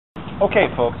Okay,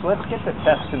 folks, let's get to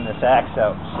testing this axe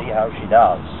out and see how she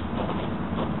does.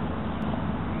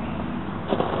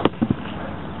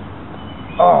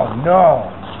 Oh no!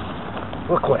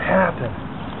 Look what happened.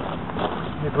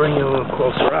 Let me bring you a little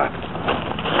closer up.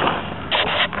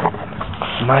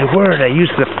 My word, I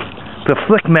used the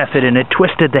flick method and it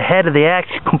twisted the head of the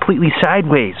axe completely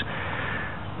sideways.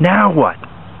 Now what?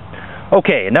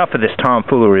 Okay, enough of this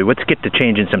tomfoolery. Let's get to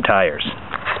changing some tires.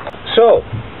 So,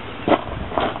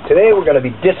 today we're going to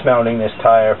be dismounting this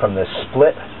tire from the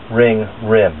split ring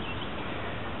rim.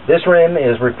 This rim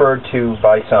is referred to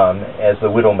by some as the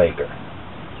Widowmaker.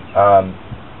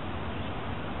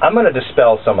 I'm going to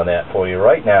dispel some of that for you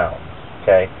right now.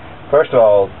 Okay. First of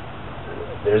all,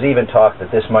 there's even talk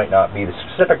that this might not be the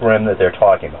specific rim that they're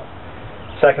talking about.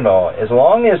 Second of all, as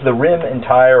long as the rim and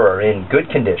tire are in good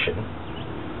condition,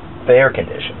 fair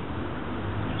condition,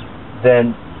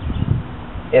 then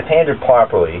if handled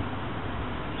properly,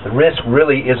 the risk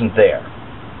really isn't there.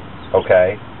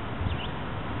 Okay?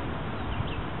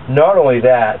 Not only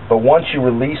that, but once you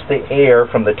release the air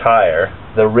from the tire,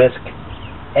 the risk,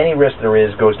 any risk there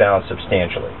is, goes down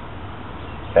substantially.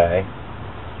 Okay?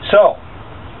 So,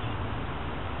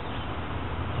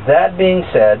 that being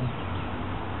said,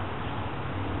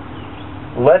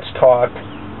 let's talk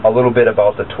a little bit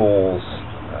about the tools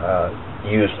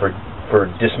used for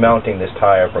dismounting this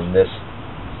tire from this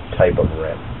type of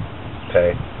rim.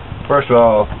 Okay? First of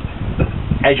all,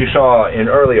 as you saw in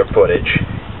earlier footage,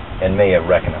 and may have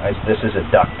recognized, this is a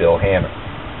duckbill hammer.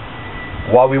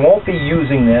 While we won't be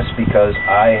using this because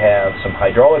I have some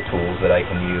hydraulic tools that I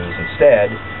can use instead,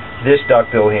 this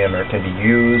duckbill hammer can be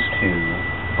used to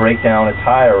break down a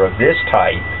tire of this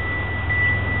type,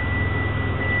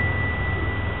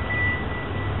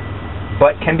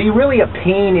 but can be really a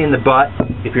pain in the butt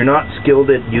if you're not skilled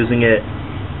at using it,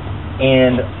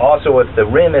 and also if the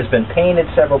rim has been painted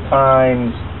several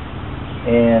times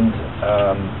and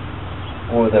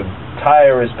or the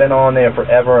tire has been on there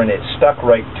forever and it's stuck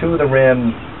right to the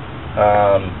rim,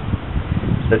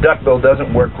 the duckbill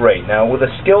doesn't work great. Now with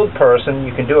a skilled person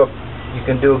you can do a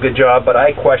good job, but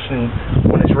I question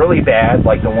when it's really bad,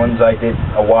 like the ones I did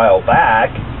a while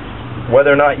back,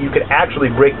 whether or not you could actually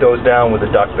break those down with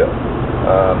a duckbill.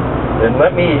 And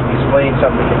let me explain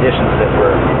some of the conditions that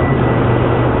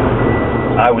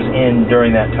I was in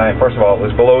during that time. First of all, it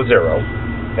was below zero,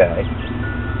 okay,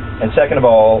 and second of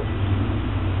all,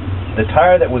 the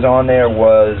tire that was on there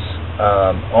was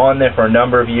on there for a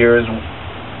number of years.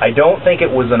 I don't think it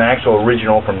was an actual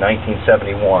original from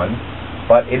 1971,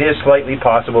 but it is slightly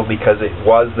possible because it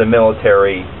was the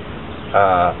military,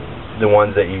 the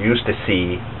ones that you used to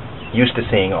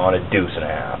seeing on a deuce and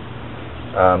a half.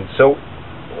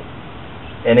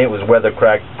 And it was weather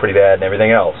cracked pretty bad and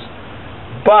everything else.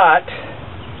 But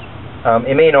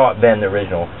it may not have been the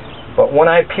original. But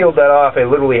when I peeled that off, I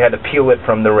literally had to peel it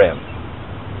from the rim.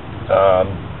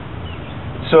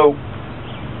 So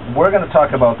we're going to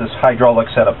talk about this hydraulic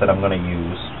setup that I'm going to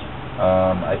use.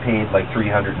 I paid like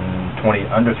under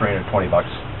 320 bucks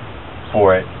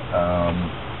for it.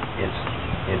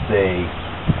 It's a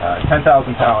 10,000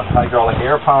 pound hydraulic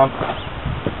air pump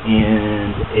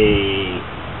and a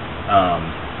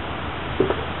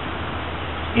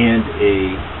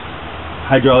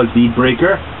hydraulic bead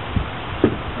breaker.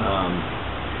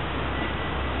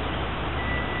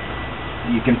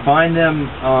 You can find them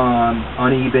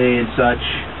on eBay and such.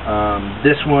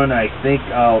 This one, I think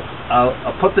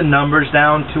I'll put the numbers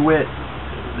down to it.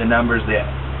 The numbers there,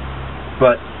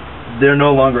 but they're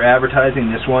no longer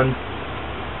advertising this one.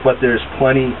 But there's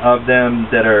plenty of them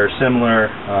that are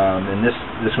similar, and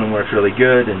this one works really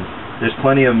good. And there's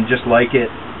plenty of them just like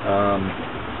it.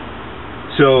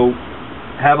 So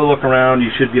have a look around.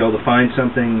 You should be able to find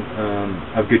something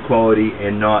of good quality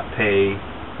and not pay,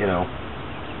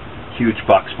 huge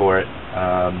bucks for it.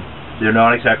 They're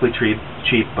not exactly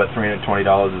cheap, but $320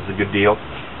 is a good deal.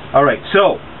 All right,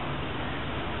 so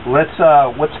let's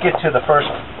get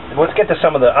to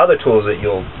some of the other tools that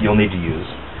you'll need to use.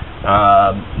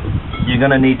 You're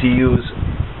going to need to use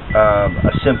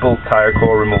a simple tire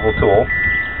core removal tool.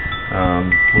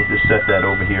 We'll just set that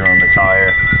over here on the tire.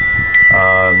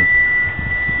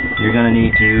 You're going to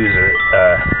need to use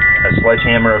a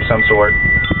sledgehammer of some sort.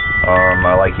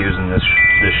 I like using this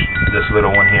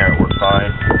little one here. It works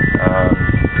fine.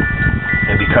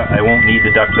 And because I won't need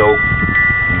the duckbill,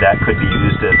 that could be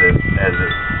used as a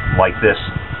like this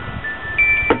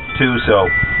too. So,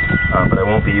 but I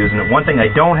won't be using it. One thing I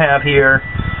don't have here,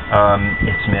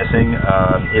 it's missing,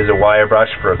 is a wire brush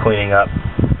for cleaning up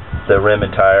the rim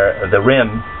and tire.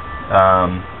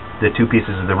 The two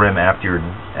pieces of the rim after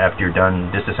you're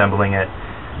done disassembling it.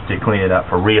 to clean it up.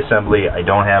 For reassembly, I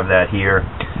don't have that here.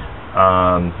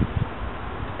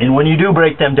 And when you do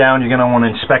break them down, you're going to want to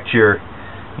inspect your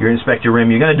rim.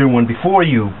 You're going to do one before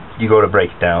you go to break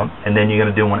it down, and then you're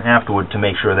going to do one afterward to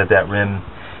make sure that that rim,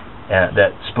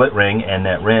 that split ring and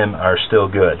that rim are still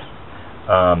good.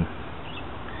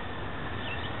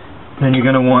 Then you're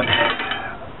going to want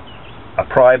a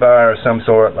pry bar of some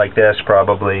sort, like this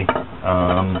probably.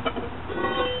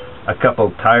 A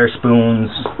couple tire spoons.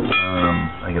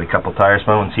 I got a couple tire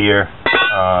spoons here.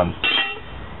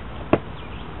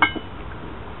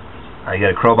 I got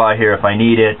a crowbar here if I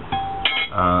need it.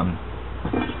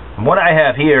 And what I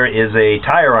have here is a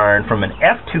tire iron from an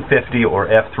F250 or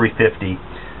F350.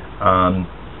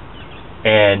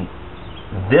 And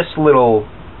this little,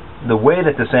 the way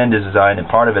that this end is designed, and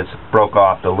part of it's broke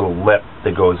off, the little lip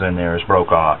that goes in there is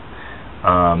broke off.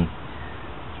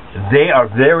 They are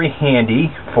very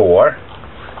handy for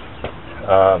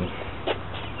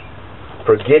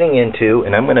getting into,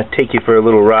 and I'm going to take you for a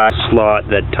little ride. Slot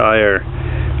that tire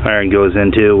iron goes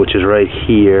into, which is right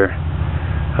here,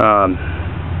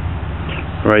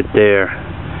 right there.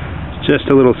 Just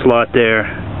a little slot there,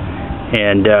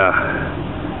 and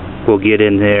we'll get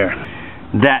in there.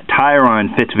 That tire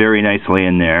iron fits very nicely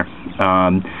in there.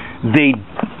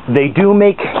 They do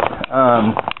make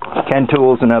Ken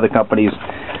Tools and other companies.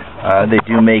 They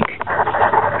do make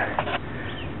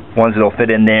ones that'll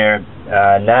fit in there.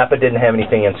 Napa didn't have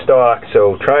anything in stock,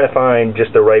 so trying to find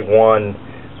just the right one.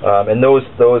 And those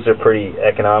are pretty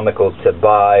economical to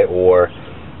buy, or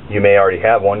you may already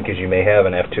have one because you may have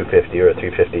an F250 or a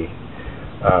 350.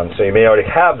 So you may already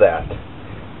have that.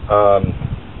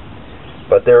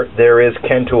 But there is,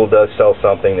 Ken Tool does sell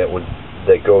something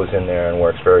that goes in there and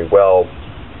works very well.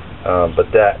 But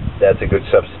that's a good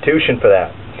substitution for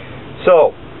that.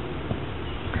 So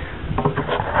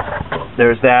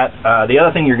there's that. The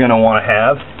other thing you're going to want to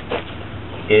have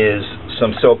is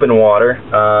some soap and water.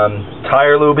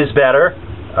 Tire lube is better,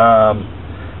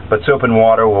 but soap and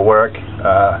water will work.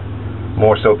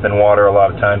 More soap than water a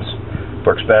lot of times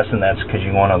works best, and that's because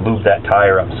you want to lube that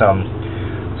tire up some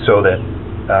so that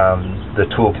the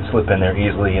tool can slip in there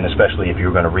easily, and especially if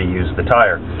you're going to reuse the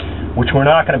tire, which we're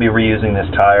not going to be reusing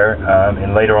this tire,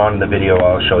 and later on in the video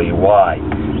I'll show you why.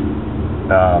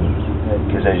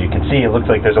 Because as you can see, it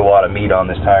looks like there's a lot of meat on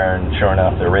this tire, and sure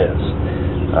enough there is.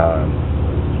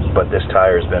 But this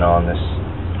tire has been on this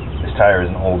tire is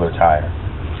an older tire.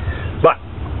 But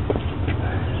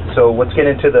so let's get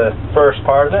into the first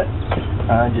part of it.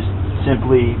 Just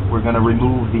simply, we're going to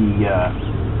remove the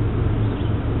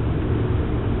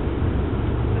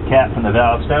cap from the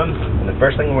valve stem, and the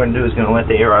first thing we're going to do is going to let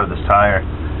the air out of this tire.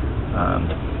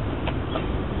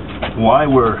 Why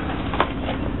we're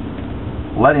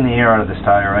letting the air out of this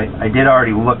tire, I did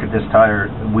already look at this tire,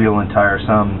 wheel and tire,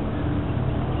 some,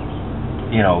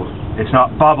 you know, it's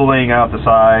not bubbling out the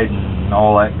side and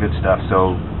all that good stuff,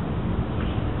 so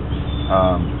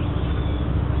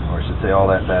or I should say all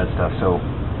that bad stuff, so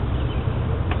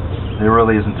there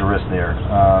really isn't a risk there.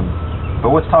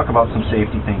 But let's talk about some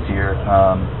safety things here.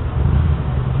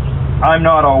 I'm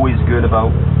not always good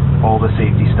about all the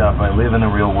safety stuff. I live in the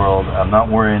real world. I'm not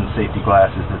wearing safety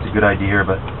glasses. That's a good idea,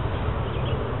 but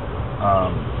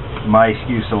my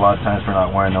excuse a lot of times for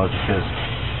not wearing those is because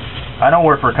I don't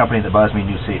work for a company that buys me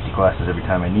new safety glasses every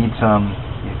time I need some,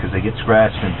 because they get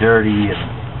scratched and dirty and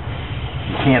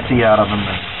you can't see out of them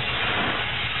and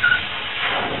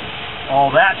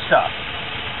all that stuff.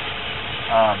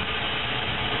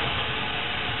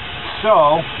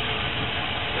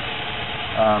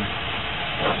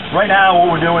 Right now what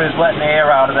we're doing is letting the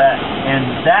air out of that,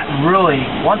 and that really,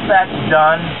 once that's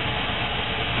done,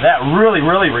 that really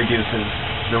reduces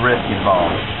the risk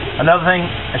involved. Another thing,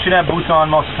 I should have boots on.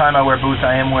 Most of the time I wear boots.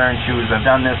 I am wearing shoes. I've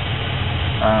done this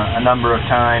a number of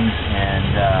times,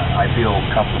 and I feel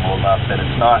comfortable enough that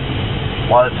it's not,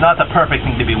 while it's not the perfect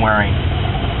thing to be wearing,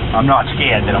 I'm not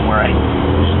scared that I'm wearing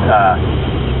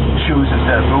shoes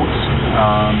instead of boots.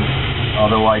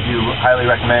 Although I do highly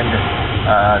recommend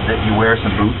that you wear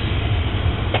some boots.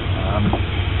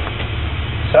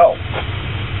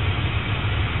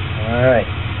 Alright.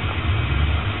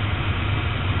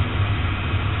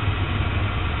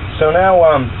 So now,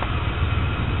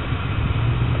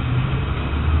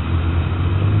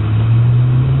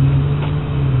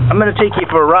 I'm going to take you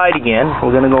for a ride again.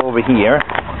 We're going to go over here,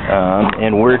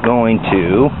 and we're going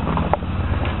to,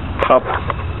 I'll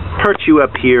perch you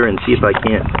up here and see if I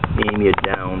can't aim you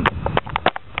down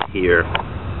here.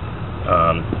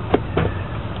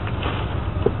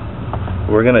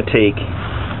 We're going to take,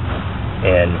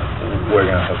 and we're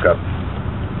going to hook up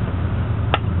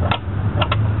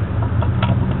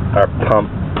our pump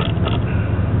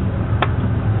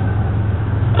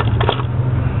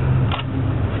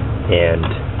and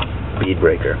bead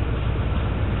breaker.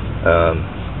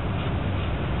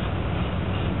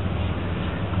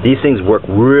 These things work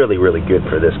really, really good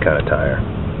for this kind of tire.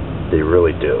 They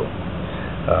really do.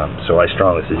 So I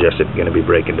strongly suggest if you're going to be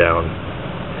breaking down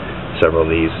several of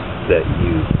these, that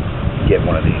you get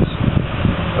one of these.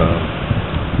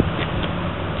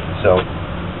 So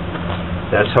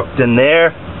that's hooked in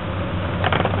there.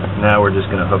 Now we're just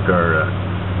going to hook our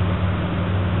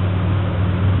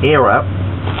air up.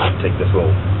 Take this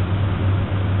little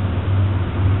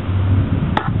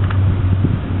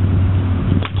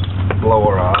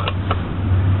blower off.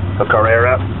 Hook our air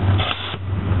up.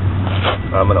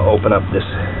 I'm going to open up this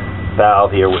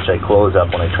valve here, which I close up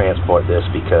when I transport this,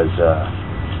 because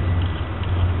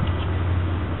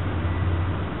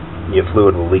your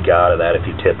fluid will leak out of that if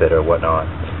you tip it or whatnot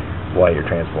while you're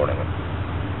transporting it.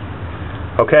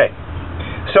 Okay,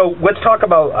 so let's talk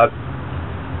about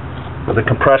the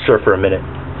compressor for a minute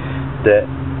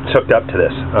that's hooked up to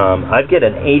this. I've got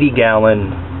an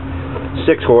 80-gallon,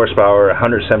 6 horsepower,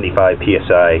 175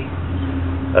 psi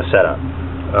setup.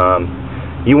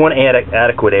 You want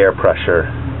adequate air pressure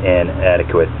and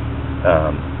adequate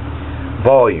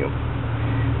volume.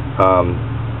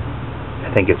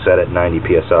 I think it's set at 90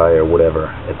 psi or whatever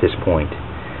at this point.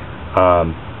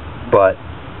 But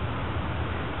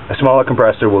a smaller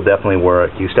compressor will definitely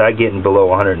work. You start getting below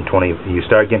 120. You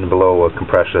start getting below a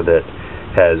compressor that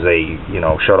has a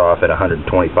shut off at 125,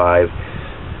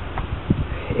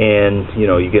 and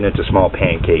you get into small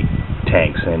pancake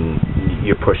tanks, and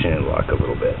you're pushing your luck a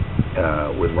little bit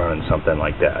with running something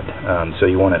like that. So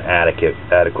you want an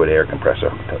adequate air compressor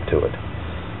hooked up to it.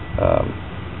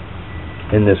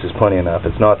 And this is plenty enough.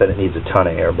 It's not that it needs a ton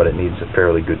of air, but it needs a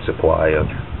fairly good supply of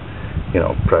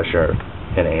pressure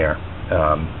and air.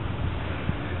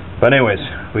 But anyways,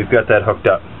 we've got that hooked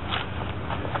up.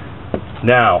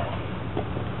 Now,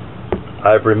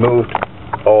 I've removed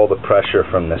all the pressure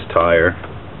from this tire.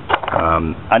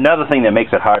 Another thing that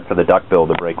makes it hard for the duckbill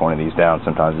to break one of these down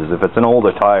sometimes is if it's an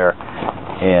older tire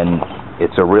and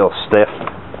it's a real stiff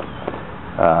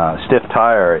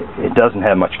tire, it doesn't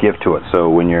have much give to it. So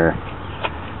when you're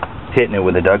hitting it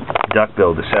with a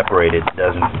duckbill to separate it,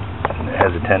 it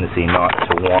has a tendency not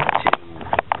to want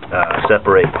to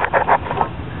separate.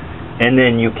 And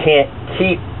then you can't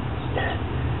keep.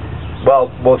 Well,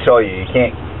 we'll show you. You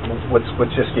can't. Let's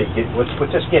just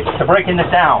get to breaking this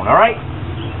down. All right.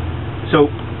 So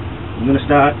I'm gonna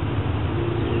start.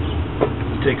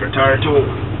 Take our tire tool,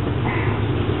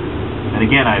 and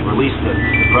again, I've released the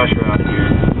pressure out of here.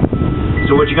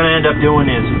 So what you're gonna end up doing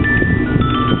is,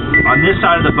 on this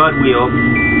side of the bud wheel,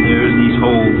 there's these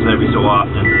holes every so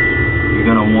often. You're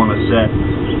gonna want to set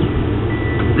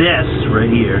this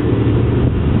right here.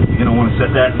 You're going to want to set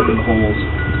that in the holes,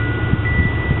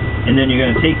 and then you're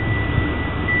going to take,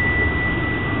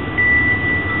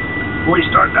 before you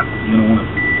start up, you're going to want to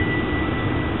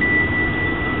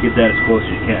get that as close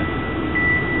as you can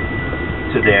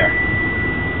to there.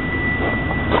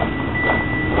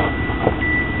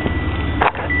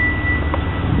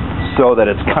 So that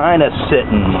it's kind of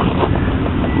sitting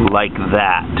like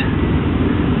that.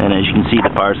 And as you can see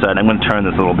the far side, I'm going to turn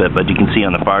this a little bit, but you can see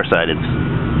on the far side it's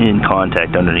in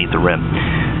contact underneath the rim.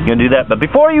 You're going to do that, but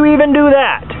before you even do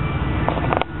that,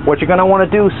 what you're going to want to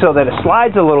do so that it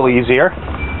slides a little easier,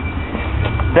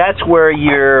 that's where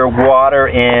your water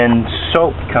and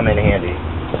soap come in handy.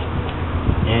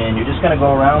 And you're just going to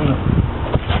go around,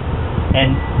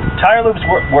 and tire loops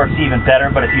works even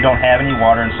better, but if you don't have any,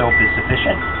 water and soap is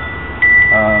sufficient.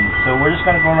 So we're just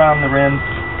going to go around the rim,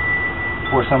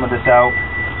 pour some of this out,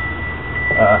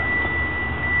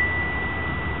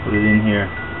 put it in here.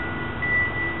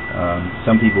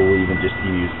 Some people will even just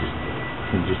use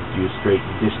straight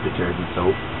dish detergent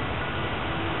soap.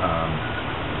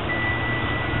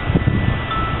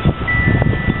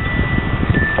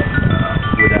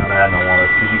 Without adding a water,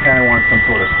 because you kind of want some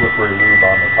sort of slippery lube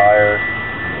on the tire.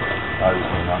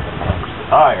 Obviously not going to punch the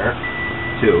tire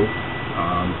too.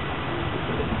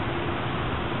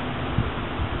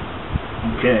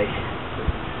 Okay.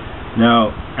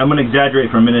 Now I'm going to exaggerate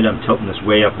for a minute. I'm tilting this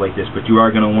way up like this, but you are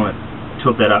going to want to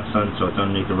tilt that up, son, so it's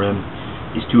underneath the rim.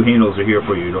 These two handles are here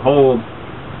for you to hold.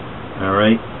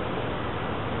 Alright.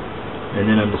 And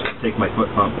then I'm just going to take my foot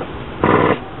pump,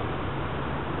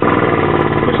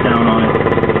 push down on it.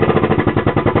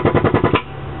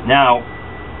 Now,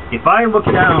 if I look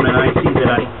down and I see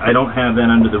that I don't have that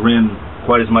under the rim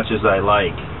quite as much as I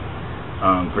like,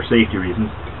 for safety reasons,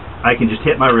 I can just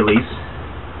hit my release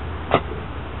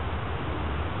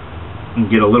and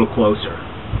get a little closer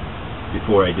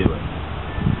before I do it.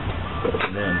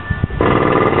 And then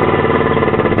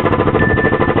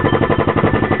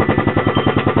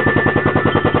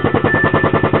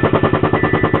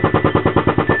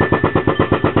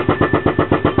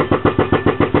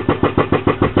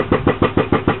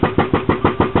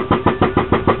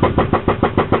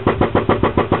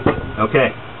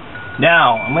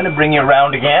Now, I'm going to bring you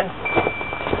around again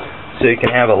so you can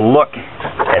have a look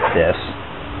at this.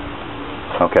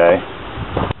 Okay.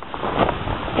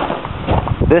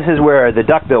 This is where the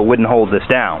duckbill wouldn't hold this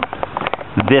down.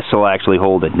 This will actually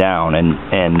hold it down, and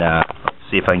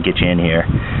see if I can get you in here.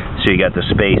 So you got the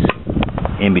space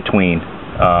in between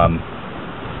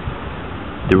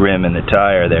the rim and the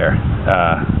tire there.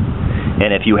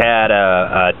 And if you had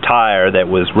a tire that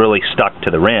was really stuck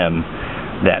to the rim,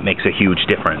 that makes a huge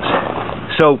difference.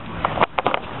 So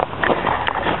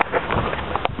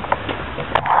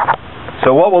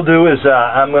what we'll do is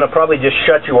I'm going to probably just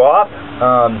shut you off,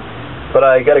 but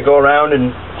I got to go around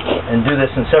and do this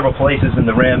in several places in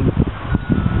the rim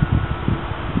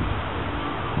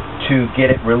to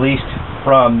get it released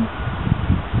from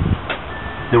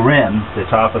the rim, the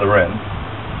top of the rim.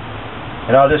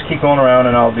 And I'll just keep going around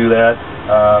and I'll do that.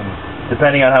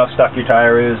 Depending on how stuck your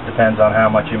tire is, depends on how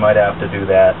much you might have to do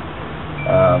that,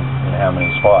 and how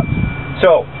many spots.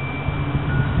 So,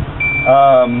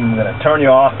 I'm going to turn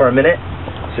you off for a minute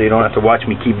so you don't have to watch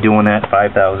me keep doing that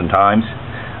 5,000 times.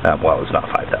 Well, it's not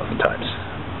 5,000 times,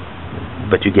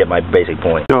 but you get my basic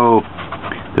point. So,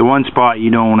 the one spot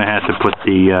you don't want to have to put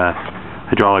the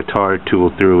hydraulic tar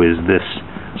tool through is this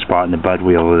spot in the bud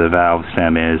wheel where the valve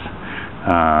stem is,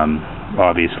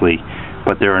 obviously.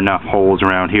 But there are enough holes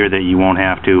around here that you won't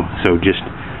have to, so just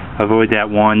avoid that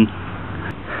one.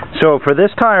 So for this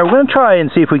tire, we're going to try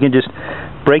and see if we can just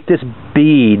break this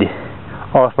bead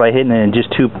off by hitting it in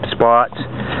just 2 spots.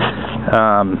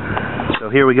 So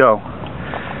here we go.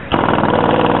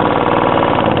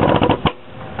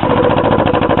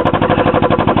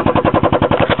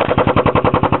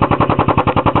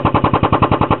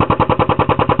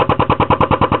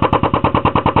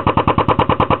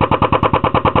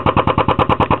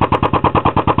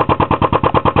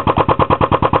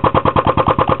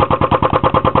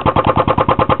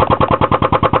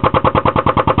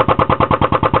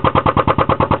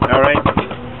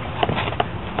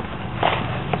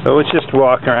 So let's just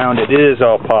walk around it. It is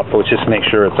all popped, but let's just make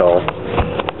sure it's all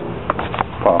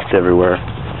popped everywhere.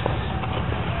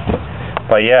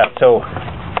 But yeah, so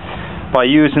by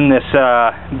using this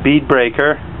bead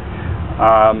breaker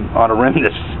on a rim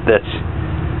that's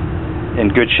in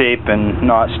good shape and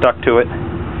not stuck to it,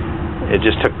 it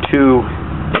just took two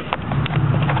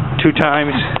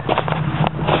times,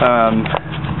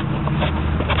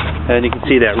 and you can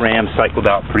see that ram cycled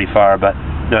out pretty far, but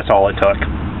that's all it took.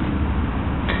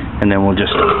 And then we'll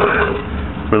just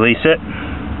release it,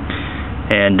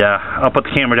 and I'll put the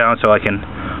camera down so I can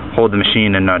hold the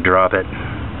machine and not drop it.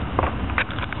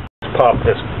 Let's pop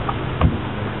this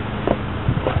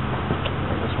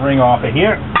ring off of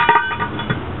here.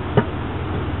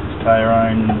 This tire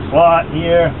iron in the slot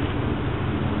here.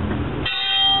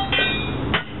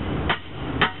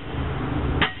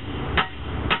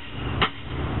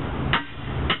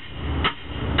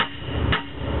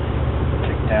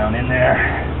 Stick down in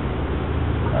there.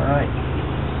 Alright.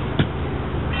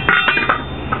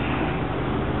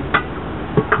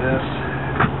 This.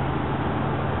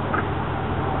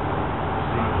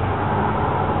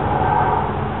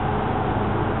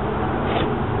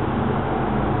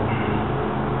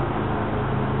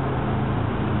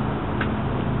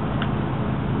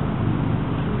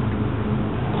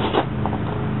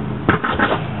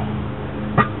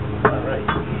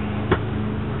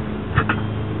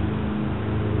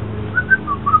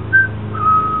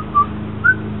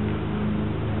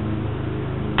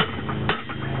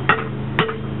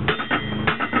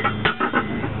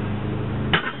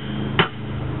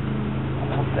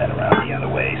 That around the other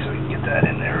way so we can get that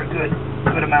in there a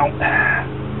good amount.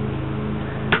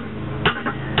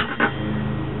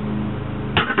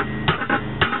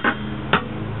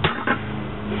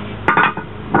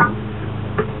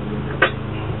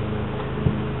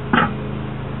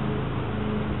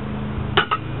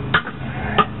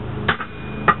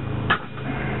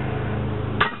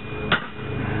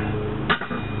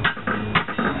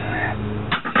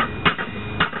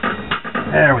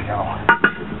 There we go.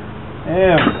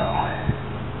 There we go.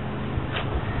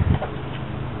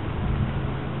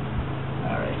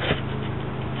 Alright.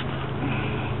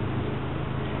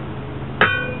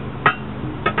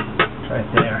 It's right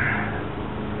there.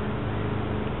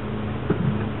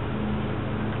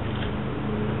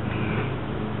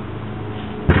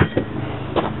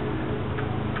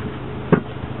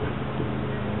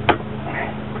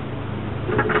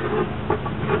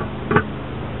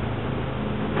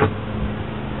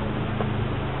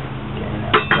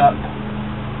 Up.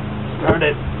 Start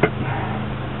it.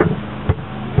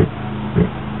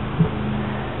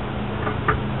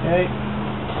 Okay.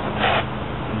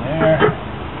 There.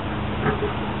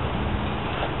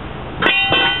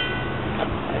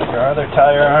 other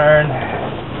tire iron.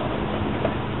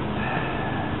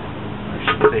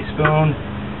 There's a spoon.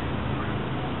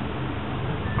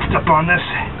 Step on this.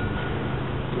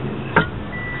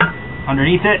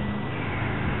 Underneath it.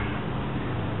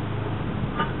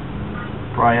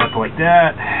 Pry up like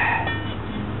that.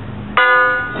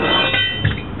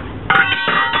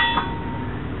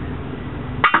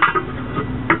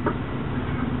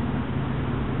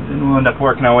 And we'll end up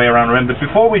working our way around the rim. But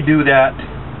before we do that,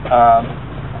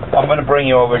 I'm going to bring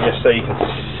you over just so you can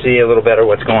see a little better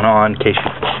what's going on, in case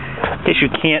you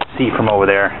can't see from over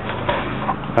there.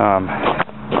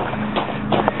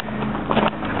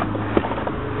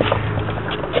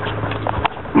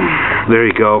 There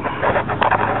you go.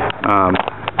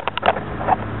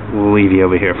 We'll leave you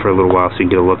over here for a little while so you can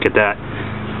get a look at that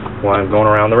while I'm going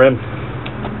around the rim.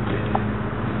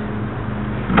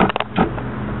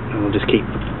 And we'll just keep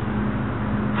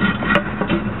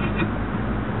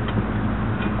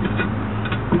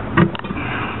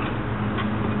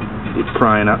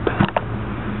prying up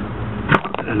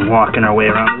and walking our way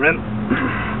around the rim.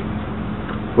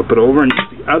 Flip it over and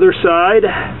use the other side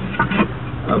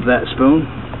of that spoon.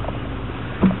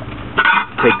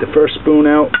 Take the first spoon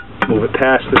out, move it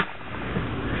past the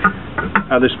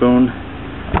other spoon.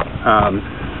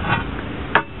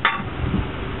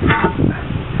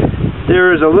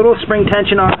 There is a little spring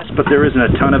tension on this, but there isn't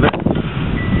a ton of it.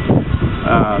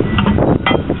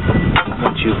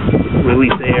 Once you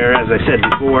release the air, as I said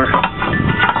before.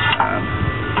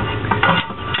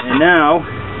 And now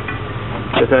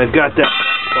that I've got that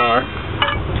far,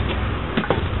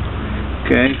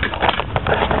 okay,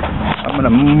 I'm going to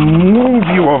move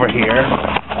you over here.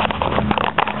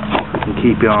 We can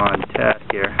keep you on task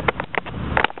here.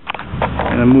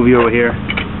 I'm going to move you over here.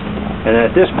 And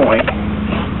at this point,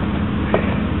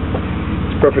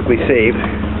 it's perfectly safe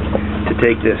to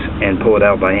take this and pull it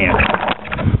out by hand.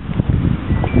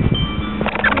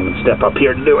 I'm going to step up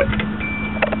here to do it.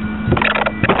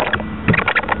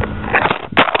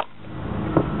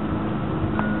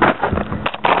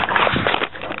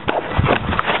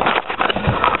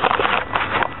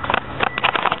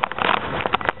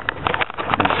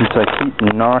 Since I keep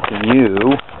knocking you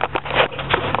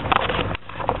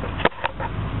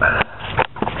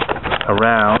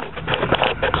around,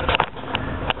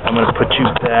 I'm going to put you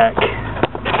back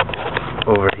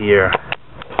over here,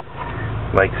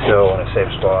 like so, in a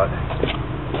safe spot.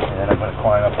 And then I'm going to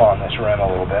climb up on this rim a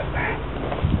little bit.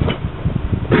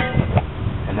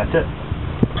 And that's it.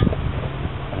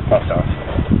 And puffed off.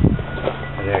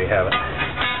 And there you have it.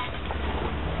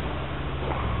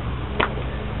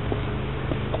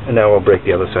 And now we'll break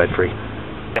the other side free.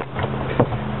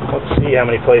 Let's see how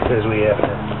many places we have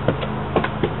to.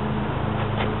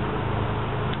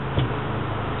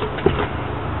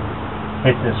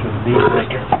 Hit this with a bead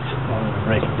breaker. I'm going to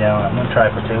break it down. I'm going to try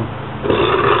for 2.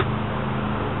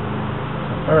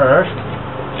 First,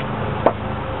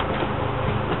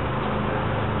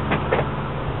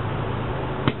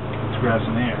 let's grab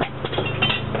some air.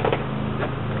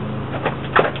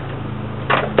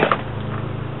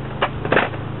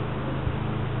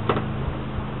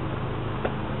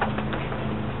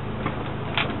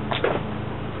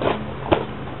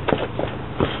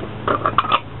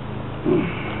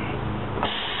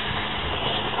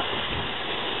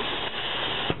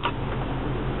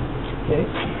 Okay.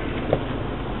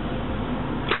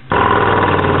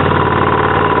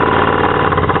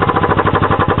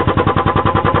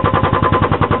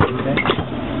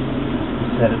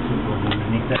 Set it so we'll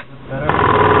make that look better.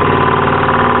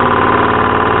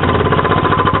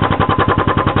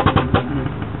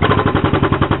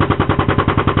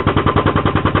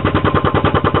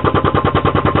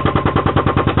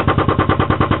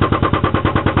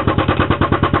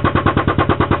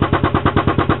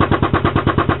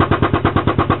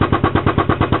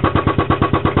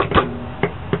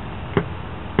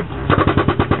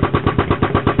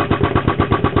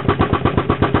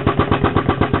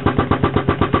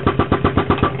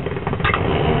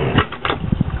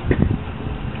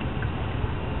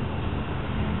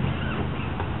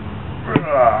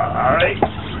 Alright.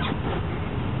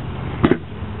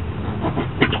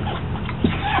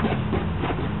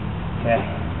 Okay.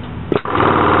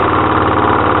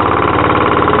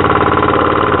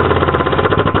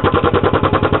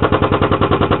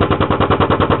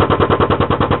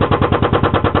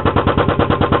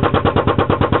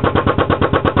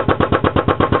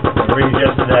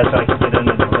 Readjusted that so I can get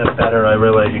under the lip better. I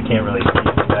realize you can't really see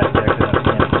it back there because I'm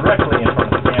standing directly in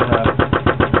front of the camera.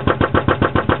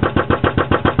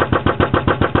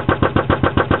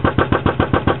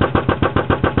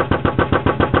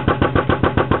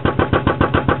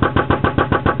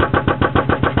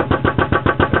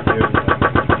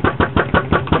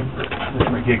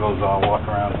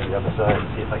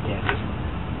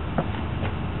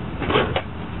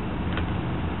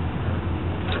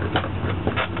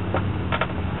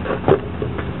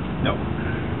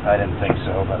 I didn't think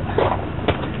so, but...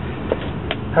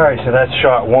 Alright, so that's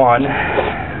shot one.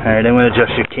 Alright, I'm going to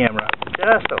adjust your camera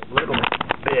just a little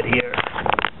bit here.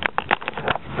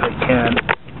 If I can.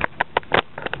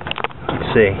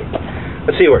 Let's see.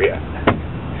 Let's see where you're at.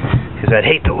 Because I'd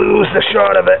hate to lose the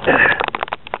shot of it.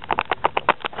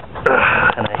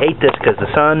 And I hate this because the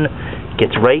sun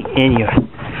gets right in you.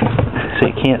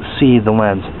 So you can't see the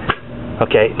lens.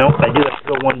 Okay, nope, I do have to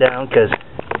go one down because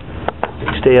if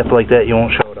you stay up like that, you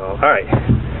won't show it all. Alright,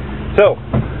 so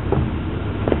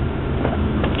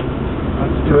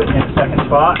let's do it in the second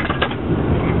spot.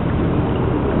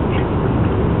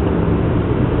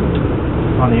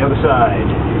 On the other side.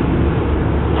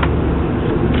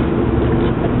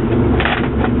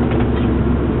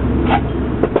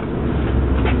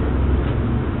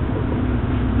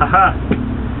 Haha,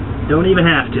 don't even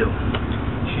have to.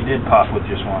 She did pop with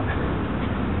just one.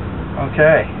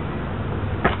 Okay.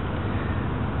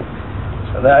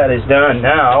 So that is done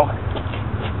now.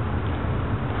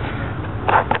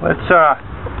 Let's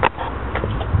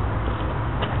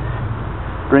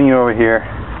bring you over here.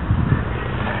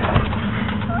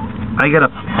 I gotta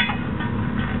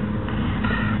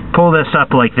pull this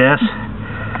up like this,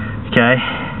 okay,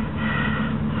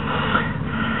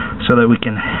 so that we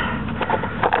can,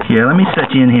 here, let me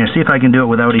set you in here, see if I can do it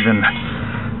without even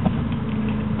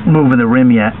moving the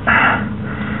rim yet.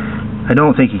 I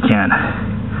don't think you can,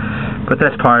 but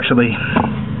that's partially.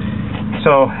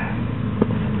 So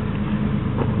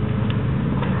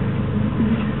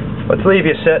let's leave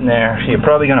you sitting there. You're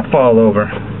probably going to fall over.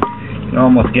 I can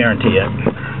almost guarantee it.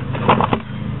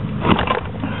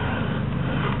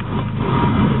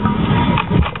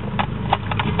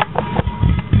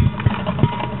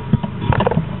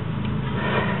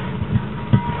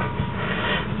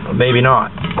 But maybe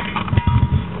not.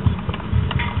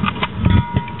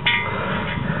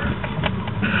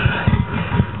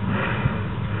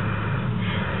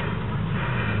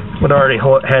 Would already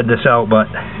had this out, but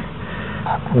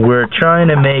we're trying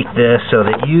to make this so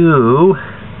that you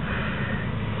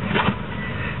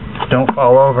don't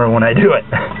fall over when I do it.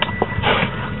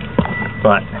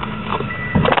 But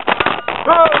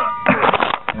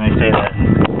when I say that,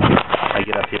 I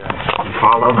get up here and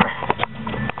fall over.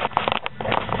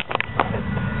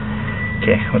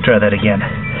 Okay, we'll try that again.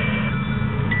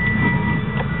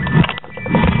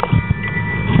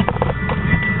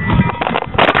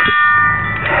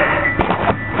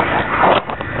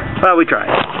 Well, we tried.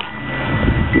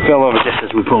 We fell over just as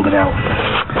we pulled it out.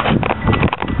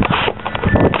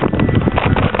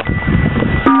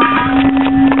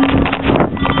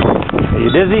 Are you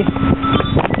dizzy?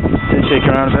 Did it shake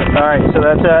around a bit? Alright, so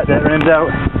that's that. That rim's out.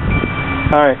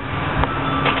 Alright.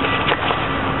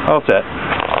 All set.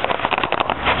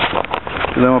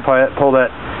 So then we'll pull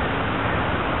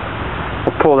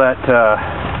that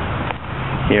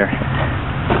here.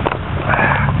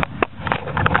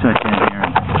 Set in here.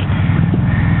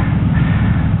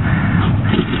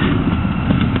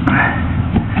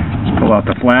 Pull out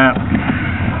the flap.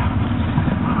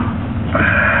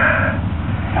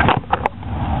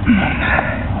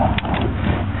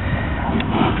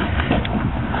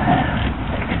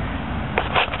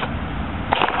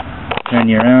 Turn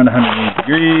you around 180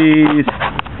 degrees.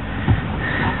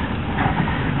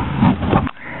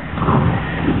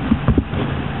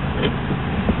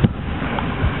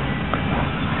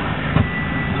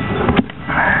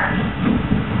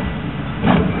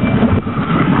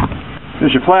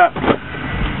 There's your flap.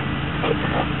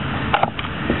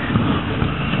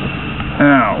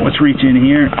 Now, let's reach in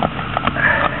here.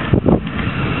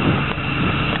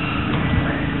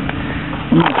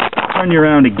 Turn you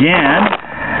around again.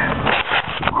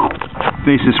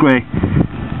 Face this way.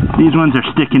 These ones are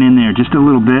sticking in there just a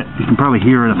little bit. You can probably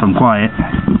hear it if I'm quiet.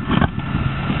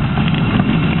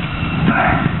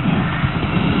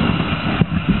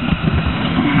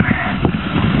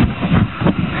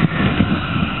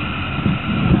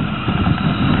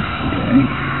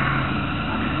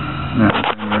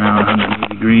 Around 180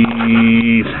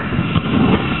 degrees.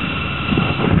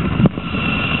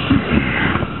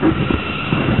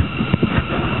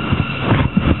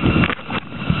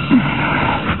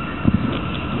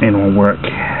 It won't work.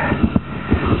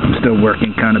 I'm still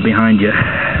working kind of behind you.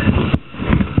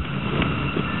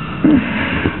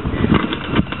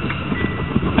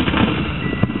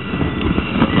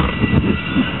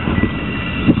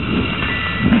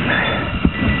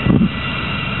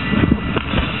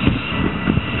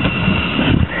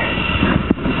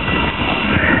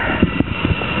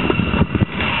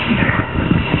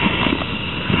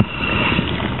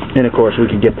 And of course we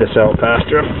could get this out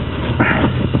faster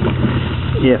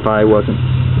if I wasn't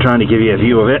trying to give you a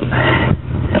view of it.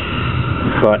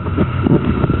 but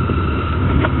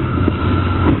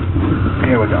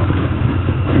here we go.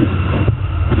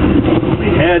 The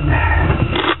head,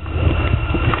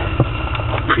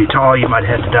 pretty tall, you might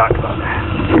have to duck, but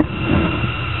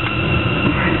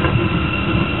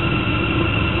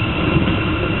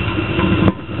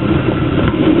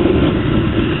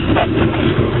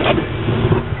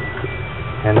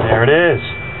and there it is.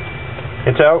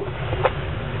 It's out.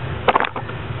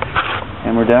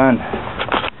 And we're done.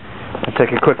 Let's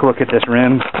take a quick look at this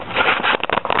rim.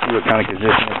 See what kind of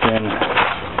condition it's in.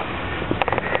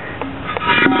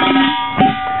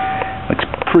 Looks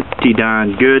pretty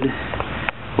darn good.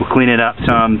 We'll clean it up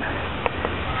some.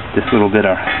 This little bit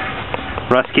of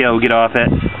rust scale will get off it.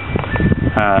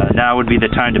 Now would be the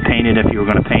time to paint it if you were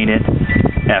going to paint it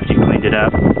after you cleaned it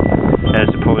up, as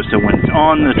opposed to when it's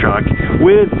on the truck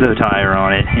with the tire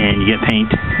on it and you get paint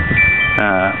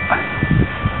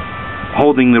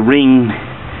holding the ring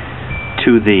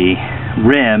to the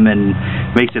rim and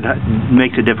makes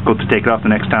it difficult to take off the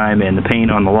next time, and the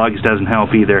paint on the lugs doesn't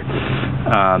help either.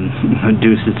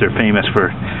 Deuces are famous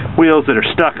for wheels that are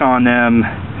stuck on them,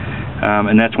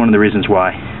 and that's one of the reasons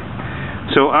why.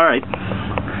 So alright,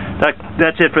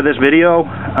 that's it for this video.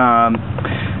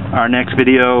 Our next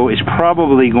video is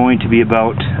probably going to be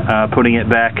about putting a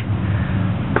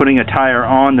tire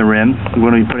on the rim.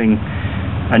 We're going to be putting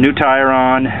a new tire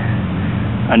on,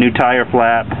 a new tire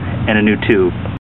flap, and a new tube.